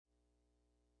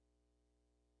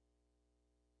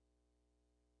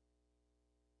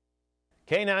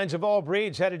Canines of all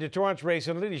breeds headed to Torrance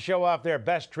recently to show off their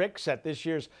best tricks at this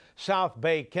year's South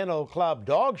Bay Kennel Club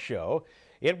Dog Show.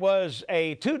 It was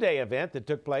a two-day event that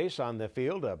took place on the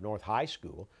field of North High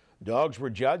School. Dogs were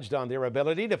judged on their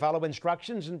ability to follow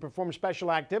instructions and perform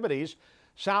special activities.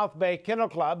 South Bay Kennel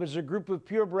Club is a group of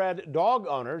purebred dog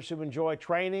owners who enjoy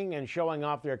training and showing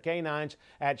off their canines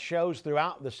at shows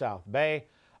throughout the South Bay.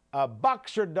 A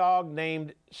boxer dog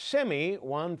named Simi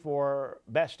won for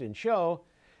Best in Show.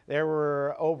 There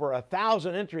were over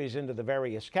 1,000 entries into the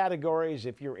various categories.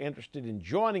 If you're interested in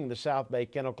joining the South Bay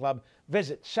Kennel Club,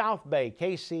 visit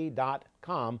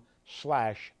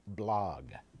southbaykc.com/blog.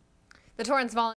 The Torrance